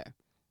sister,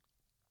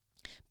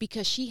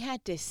 because she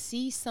had to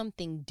see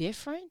something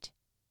different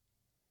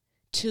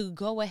to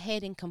go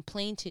ahead and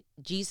complain to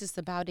Jesus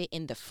about it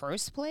in the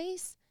first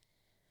place,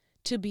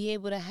 to be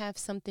able to have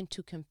something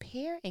to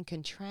compare and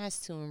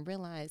contrast to and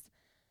realize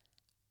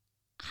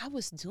I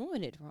was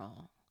doing it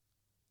wrong.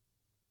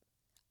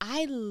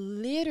 I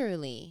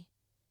literally,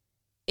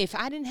 if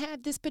I didn't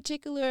have this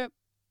particular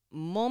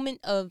moment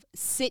of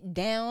sit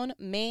down,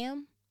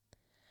 ma'am,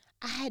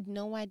 I had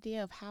no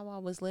idea of how I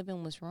was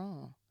living was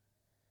wrong.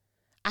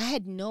 I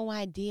had no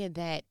idea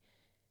that,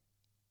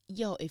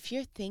 if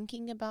you're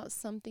thinking about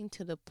something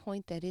to the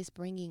point that is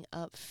bringing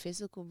up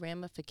physical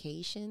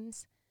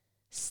ramifications,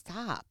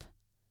 stop.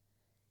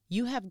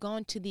 You have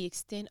gone to the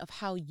extent of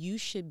how you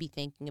should be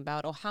thinking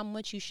about or how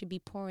much you should be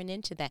pouring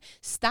into that.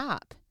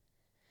 Stop.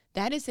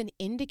 That is an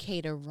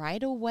indicator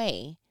right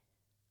away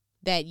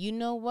that, you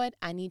know what,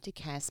 I need to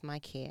cast my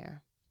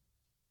care.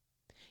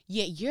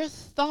 Yet your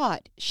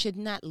thought should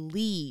not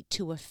lead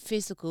to a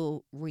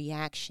physical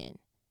reaction.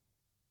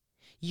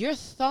 Your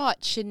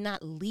thought should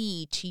not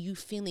lead to you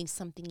feeling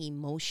something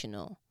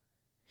emotional.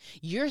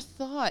 Your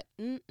thought,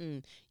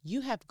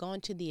 you have gone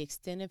to the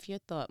extent of your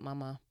thought,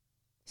 mama.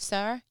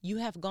 Sir, you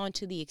have gone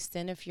to the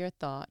extent of your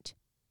thought.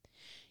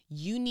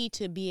 You need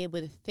to be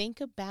able to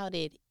think about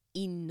it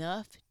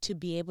enough to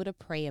be able to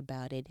pray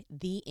about it.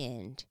 The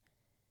end.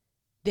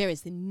 There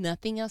is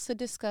nothing else to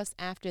discuss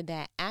after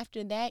that.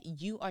 After that,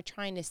 you are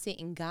trying to sit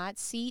in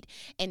God's seat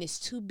and it's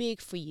too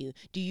big for you.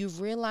 Do you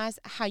realize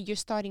how you're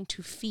starting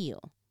to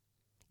feel?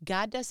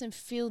 God doesn't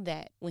feel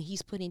that when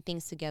he's putting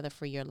things together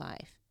for your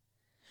life.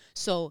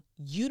 So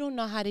you don't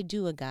know how to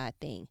do a God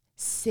thing.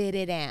 Sit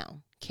it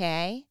down,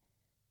 okay?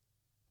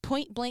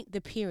 Point blank, the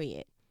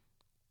period.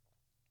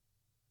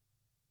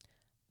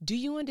 Do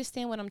you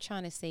understand what I'm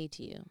trying to say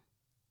to you?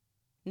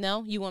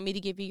 No? You want me to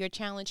give you your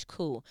challenge?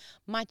 Cool.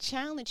 My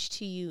challenge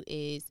to you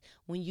is,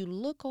 when you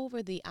look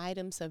over the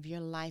items of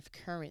your life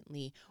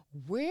currently,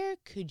 where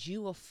could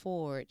you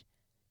afford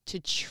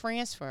to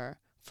transfer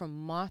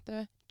from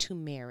Martha to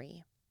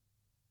Mary?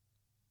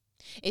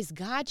 Is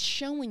God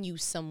showing you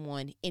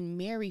someone in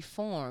Mary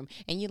form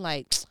and you're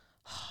like,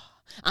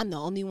 I'm the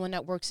only one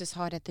that works as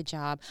hard at the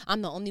job.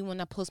 I'm the only one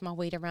that pulls my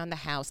weight around the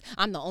house.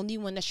 I'm the only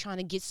one that's trying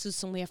to get to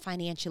somewhere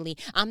financially.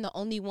 I'm the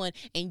only one.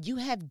 And you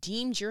have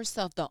deemed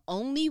yourself the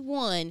only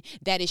one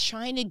that is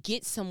trying to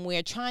get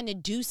somewhere, trying to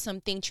do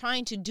something,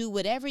 trying to do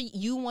whatever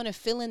you want to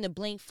fill in the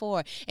blank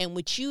for. And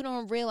what you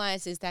don't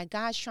realize is that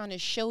God's trying to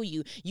show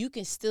you, you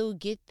can still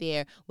get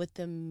there with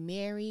the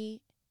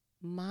Mary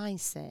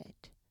mindset.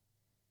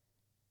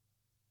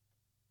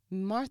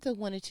 Martha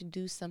wanted to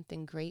do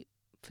something great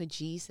for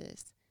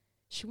Jesus.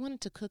 She wanted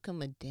to cook him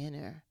a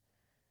dinner.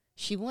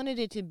 She wanted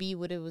it to be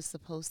what it was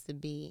supposed to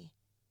be.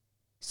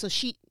 So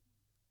she,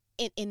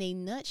 in a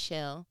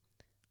nutshell,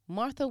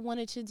 Martha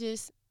wanted to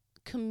just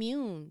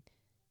commune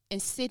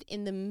and sit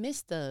in the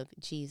midst of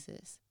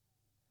Jesus.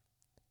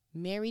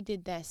 Mary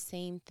did that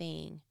same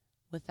thing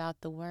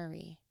without the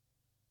worry.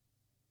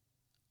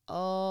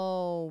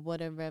 Oh,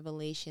 what a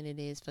revelation it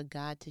is for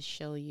God to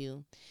show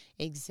you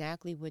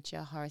exactly what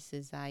your heart's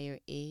desire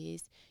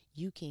is.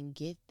 You can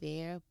get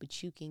there,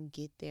 but you can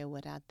get there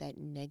without that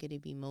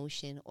negative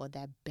emotion or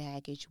that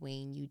baggage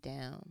weighing you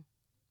down.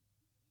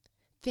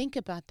 Think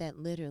about that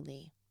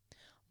literally.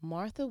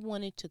 Martha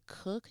wanted to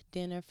cook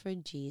dinner for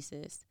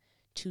Jesus,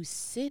 to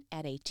sit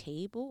at a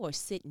table or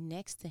sit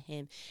next to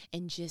him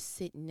and just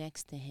sit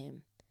next to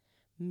him.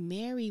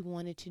 Mary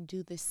wanted to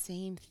do the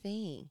same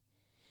thing,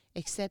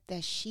 except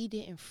that she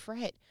didn't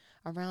fret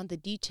around the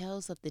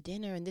details of the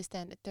dinner and this,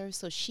 that, and the third,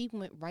 so she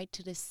went right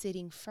to the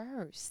sitting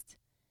first.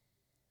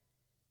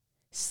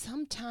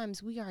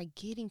 Sometimes we are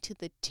getting to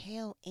the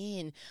tail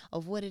end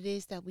of what it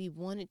is that we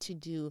wanted to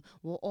do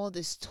with all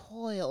this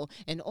toil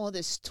and all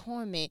this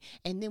torment.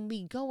 And then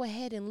we go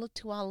ahead and look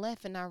to our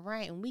left and our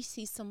right and we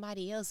see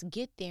somebody else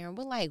get there. And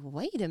we're like,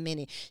 wait a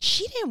minute,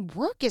 she didn't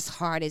work as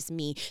hard as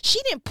me.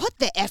 She didn't put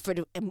the effort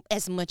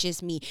as much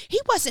as me. He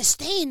wasn't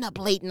staying up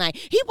late night.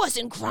 He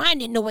wasn't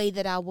grinding the way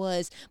that I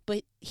was.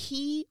 But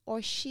he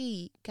or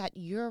she got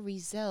your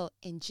result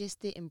and just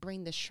didn't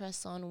bring the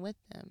stress on with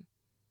them.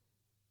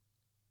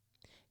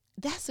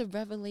 That's a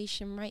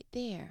revelation right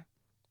there.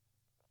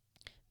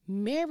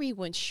 Mary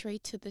went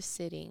straight to the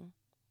sitting.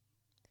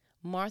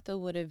 Martha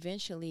would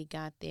eventually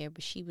got there,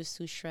 but she was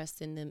too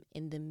stressed in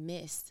the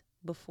midst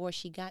before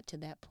she got to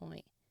that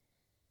point.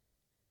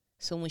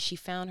 So when she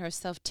found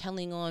herself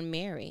telling on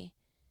Mary,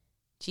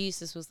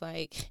 Jesus was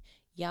like,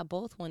 y'all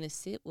both want to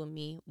sit with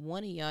me.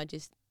 One of y'all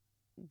just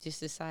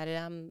decided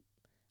I'm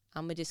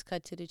going to just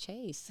cut to the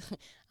chase.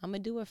 I'm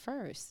going to do it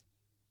first.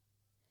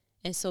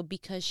 And so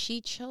because she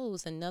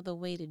chose another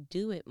way to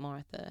do it,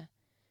 Martha,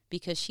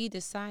 because she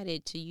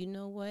decided to, you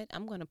know what,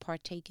 I'm going to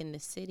partake in the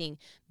sitting.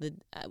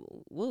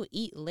 We'll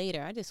eat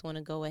later. I just want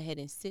to go ahead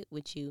and sit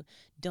with you.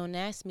 Don't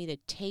ask me to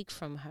take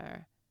from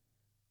her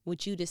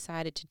what you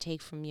decided to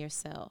take from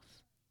yourself.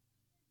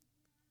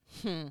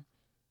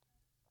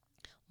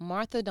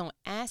 Martha, don't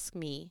ask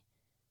me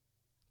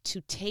to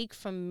take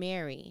from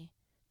Mary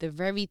the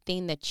very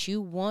thing that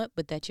you want,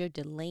 but that you're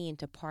delaying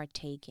to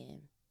partake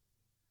in.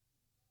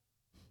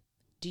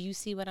 Do you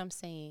see what I'm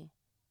saying?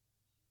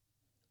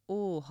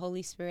 Oh,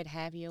 Holy Spirit,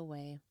 have your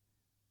way.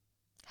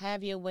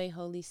 Have your way,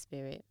 Holy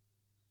Spirit.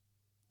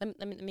 Let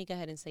me go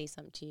ahead and say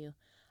something to you.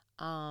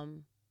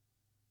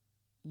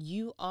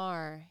 You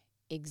are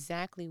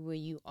exactly where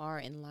you are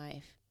in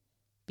life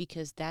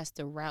because that's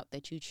the route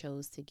that you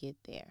chose to get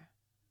there.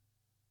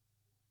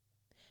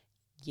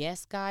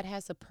 Yes, God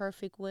has a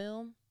perfect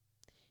will,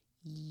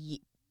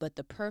 but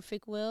the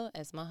perfect will,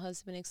 as my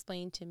husband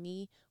explained to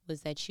me,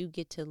 was that you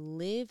get to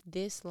live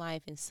this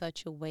life in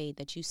such a way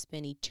that you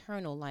spend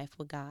eternal life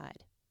with God.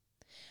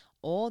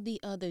 All the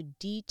other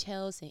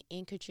details and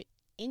anchors,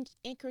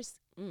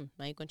 I'm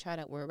not going to try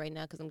that word right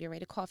now because I'm getting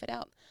ready to cough it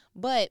out,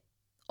 but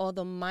all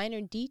the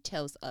minor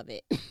details of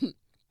it,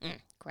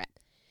 crap,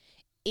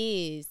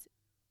 is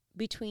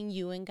between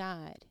you and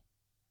God.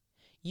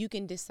 You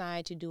can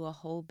decide to do a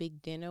whole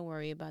big dinner,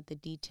 worry about the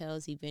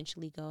details,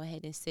 eventually go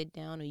ahead and sit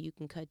down, or you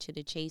can cut to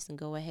the chase and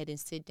go ahead and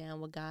sit down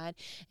with God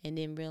and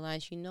then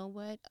realize, you know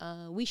what,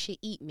 we should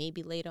eat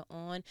maybe later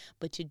on,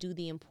 but to do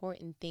the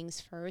important things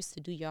first, to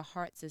do your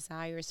heart's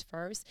desires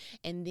first,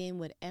 and then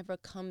whatever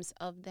comes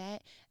of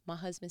that, my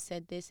husband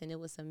said this and it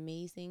was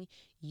amazing,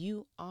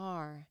 you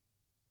are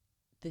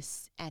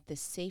at the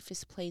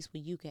safest place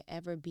where you could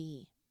ever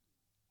be.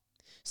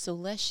 So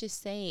let's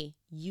just say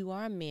you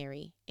are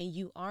Mary and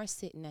you are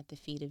sitting at the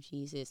feet of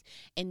Jesus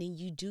and then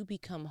you do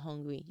become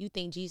hungry. You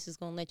think Jesus is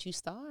going to let you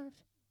starve?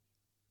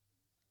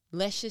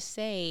 Let's just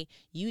say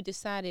you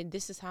decided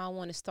this is how I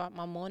want to start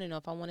my morning, or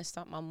if I want to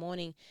start my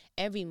morning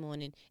every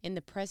morning in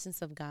the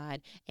presence of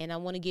God, and I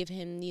want to give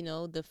him,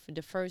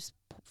 the first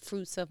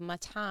fruits of my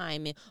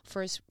time and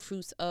first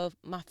fruits of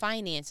my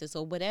finances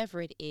or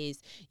whatever it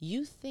is.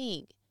 You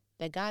think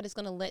that God is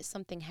going to let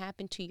something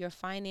happen to your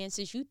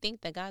finances. You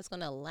think that God's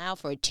going to allow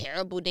for a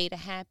terrible day to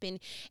happen,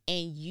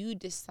 and you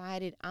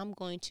decided I'm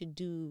going to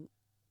do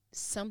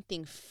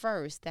something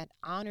first that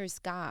honors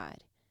God.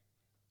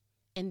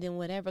 And then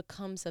whatever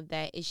comes of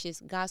that, it's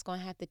just God's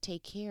going to have to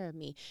take care of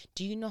me.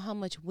 Do you know how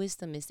much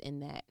wisdom is in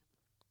that?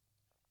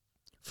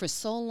 For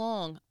so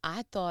long,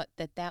 I thought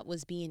that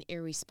was being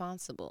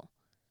irresponsible.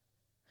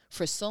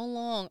 For so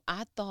long,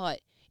 I thought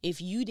if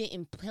you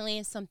didn't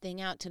plan something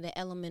out to the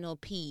elemental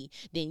P,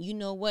 then you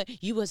know what?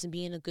 You wasn't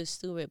being a good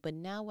steward. But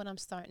now what I'm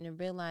starting to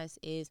realize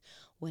is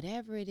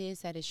whatever it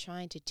is that is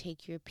trying to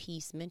take your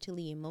peace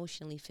mentally,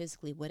 emotionally,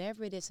 physically,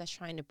 whatever it is that's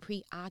trying to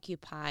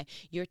preoccupy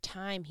your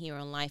time here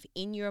in life,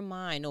 in your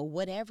mind, or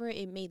whatever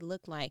it may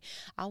look like,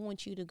 I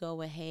want you to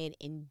go ahead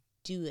and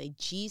do a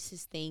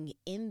Jesus thing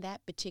in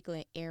that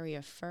particular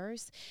area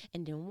first,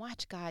 and then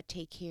watch God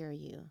take care of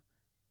you.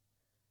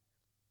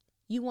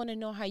 You want to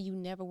know how you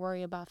never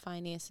worry about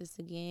finances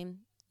again?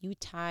 You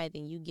tithe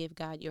and you give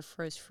God your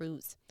first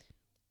fruits.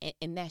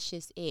 And that's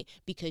just it.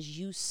 Because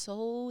you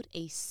sowed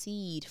a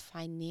seed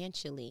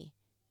financially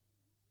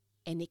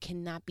and it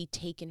cannot be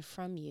taken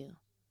from you.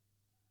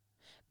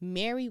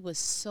 Mary was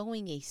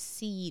sowing a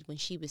seed when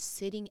she was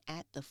sitting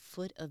at the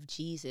foot of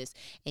Jesus,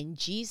 and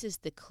Jesus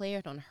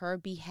declared on her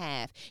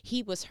behalf.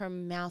 He was her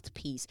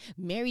mouthpiece.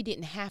 Mary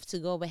didn't have to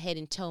go ahead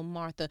and tell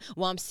Martha,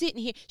 well, I'm sitting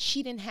here.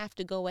 She didn't have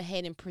to go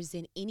ahead and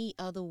present any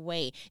other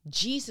way.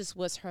 Jesus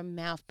was her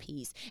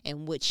mouthpiece,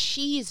 and what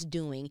she is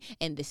doing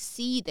and the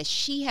seed that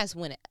she has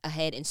went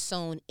ahead and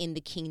sown in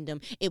the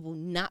kingdom, it will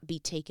not be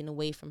taken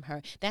away from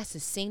her. That's the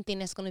same thing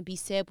that's going to be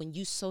said when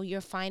you sow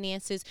your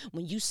finances,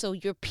 when you sow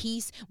your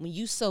peace, when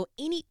you sow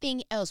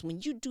anything else. When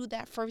you do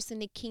that first in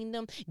the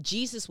kingdom,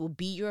 Jesus will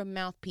be your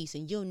mouthpiece,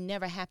 and you'll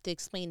never have to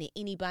explain to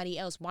anybody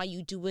else why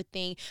you do a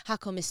thing, how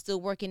come it's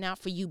still working out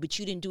for you, but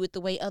you didn't do it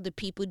the way other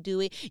people do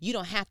it. You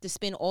don't have to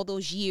spend all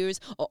those years,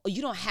 or you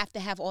don't have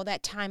to have all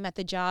that time at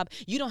the job.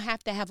 You don't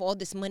have to have all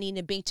this money in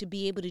the bank to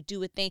be able to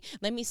do a thing.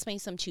 Let me explain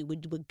something to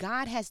you. What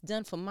God has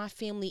done for my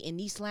family in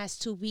these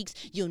last 2 weeks,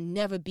 you'll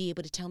never be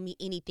able to tell me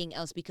anything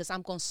else, because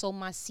I'm going to sow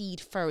my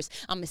seed first.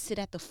 I'm going to sit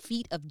at the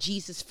feet of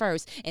Jesus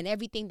first, and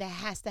everything that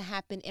has to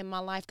happen in my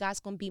life, God's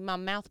going to be my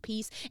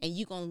mouthpiece, and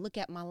you're going to look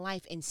at my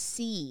life and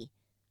see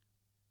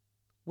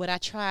what I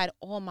tried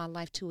all my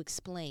life to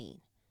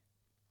explain.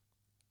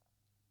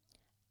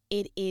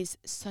 It is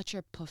such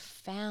a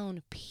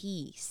profound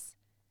peace.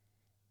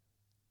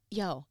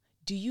 Yo,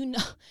 do you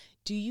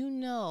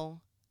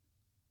know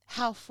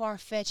how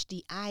far-fetched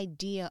the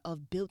idea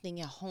of building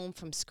a home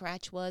from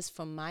scratch was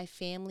for my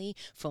family,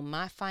 for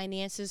my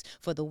finances,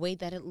 for the way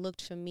that it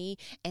looked for me?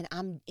 And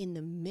I'm in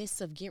the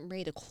midst of getting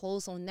ready to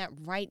close on that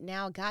right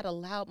now. God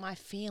allowed my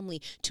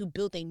family to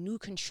build a new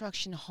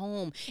construction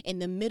home in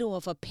the middle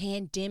of a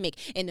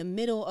pandemic, in the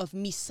middle of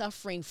me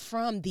suffering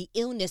from the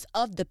illness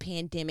of the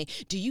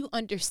pandemic. Do you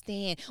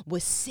understand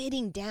what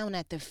sitting down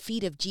at the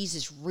feet of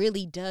Jesus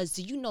really does?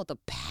 Do you know the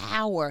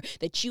power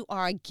that you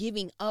are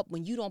giving up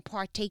when you don't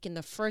partake in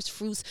the first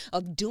fruits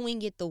of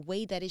doing it the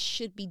way that it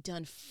should be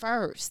done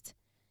first?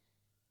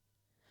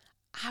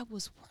 I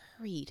was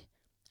worried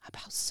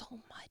about so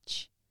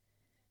much.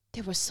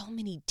 There were so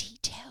many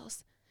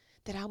details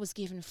that I was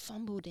getting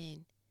fumbled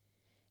in.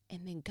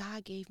 And then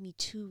God gave me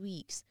 2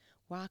 weeks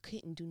where I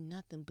couldn't do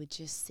nothing but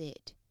just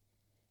sit.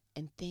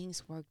 And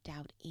things worked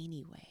out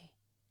anyway.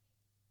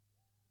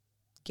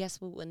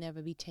 Guess what will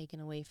never be taken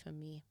away from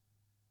me?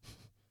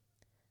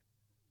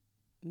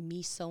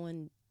 Me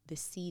sowing the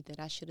seed that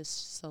I should have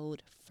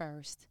sowed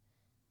first.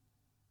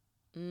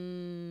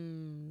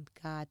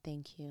 God,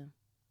 thank you.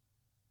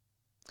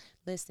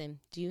 Listen,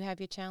 do you have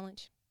your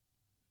challenge?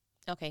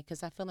 Okay,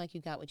 because I feel like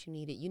you got what you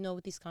needed. You know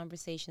what these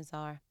conversations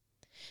are.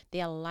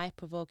 They are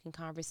life-provoking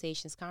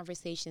conversations,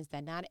 conversations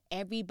that not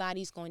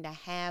everybody's going to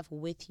have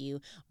with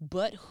you,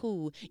 but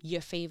who? Your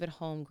favorite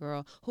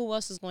homegirl. Who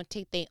else is going to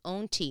take their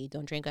own tea?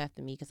 Don't drink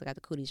after me because I got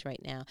the cooties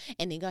right now.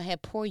 And then go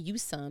ahead, pour you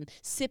some,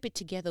 sip it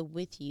together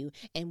with you,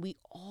 and we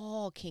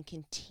all can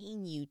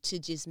continue to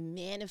just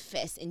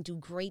manifest and do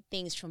great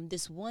things from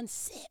this one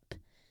sip.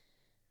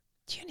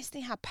 Do you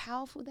understand how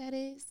powerful that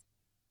is?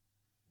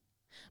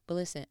 But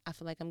listen, I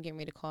feel like I'm getting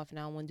ready to cough and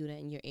I don't want to do that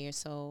in your ear.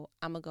 So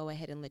I'm going to go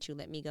ahead and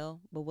let me go.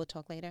 But we'll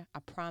talk later. I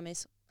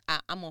promise.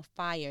 I'm on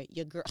fire.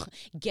 Your girl,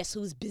 guess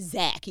who's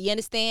Bizak? You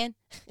understand?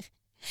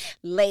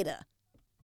 Later.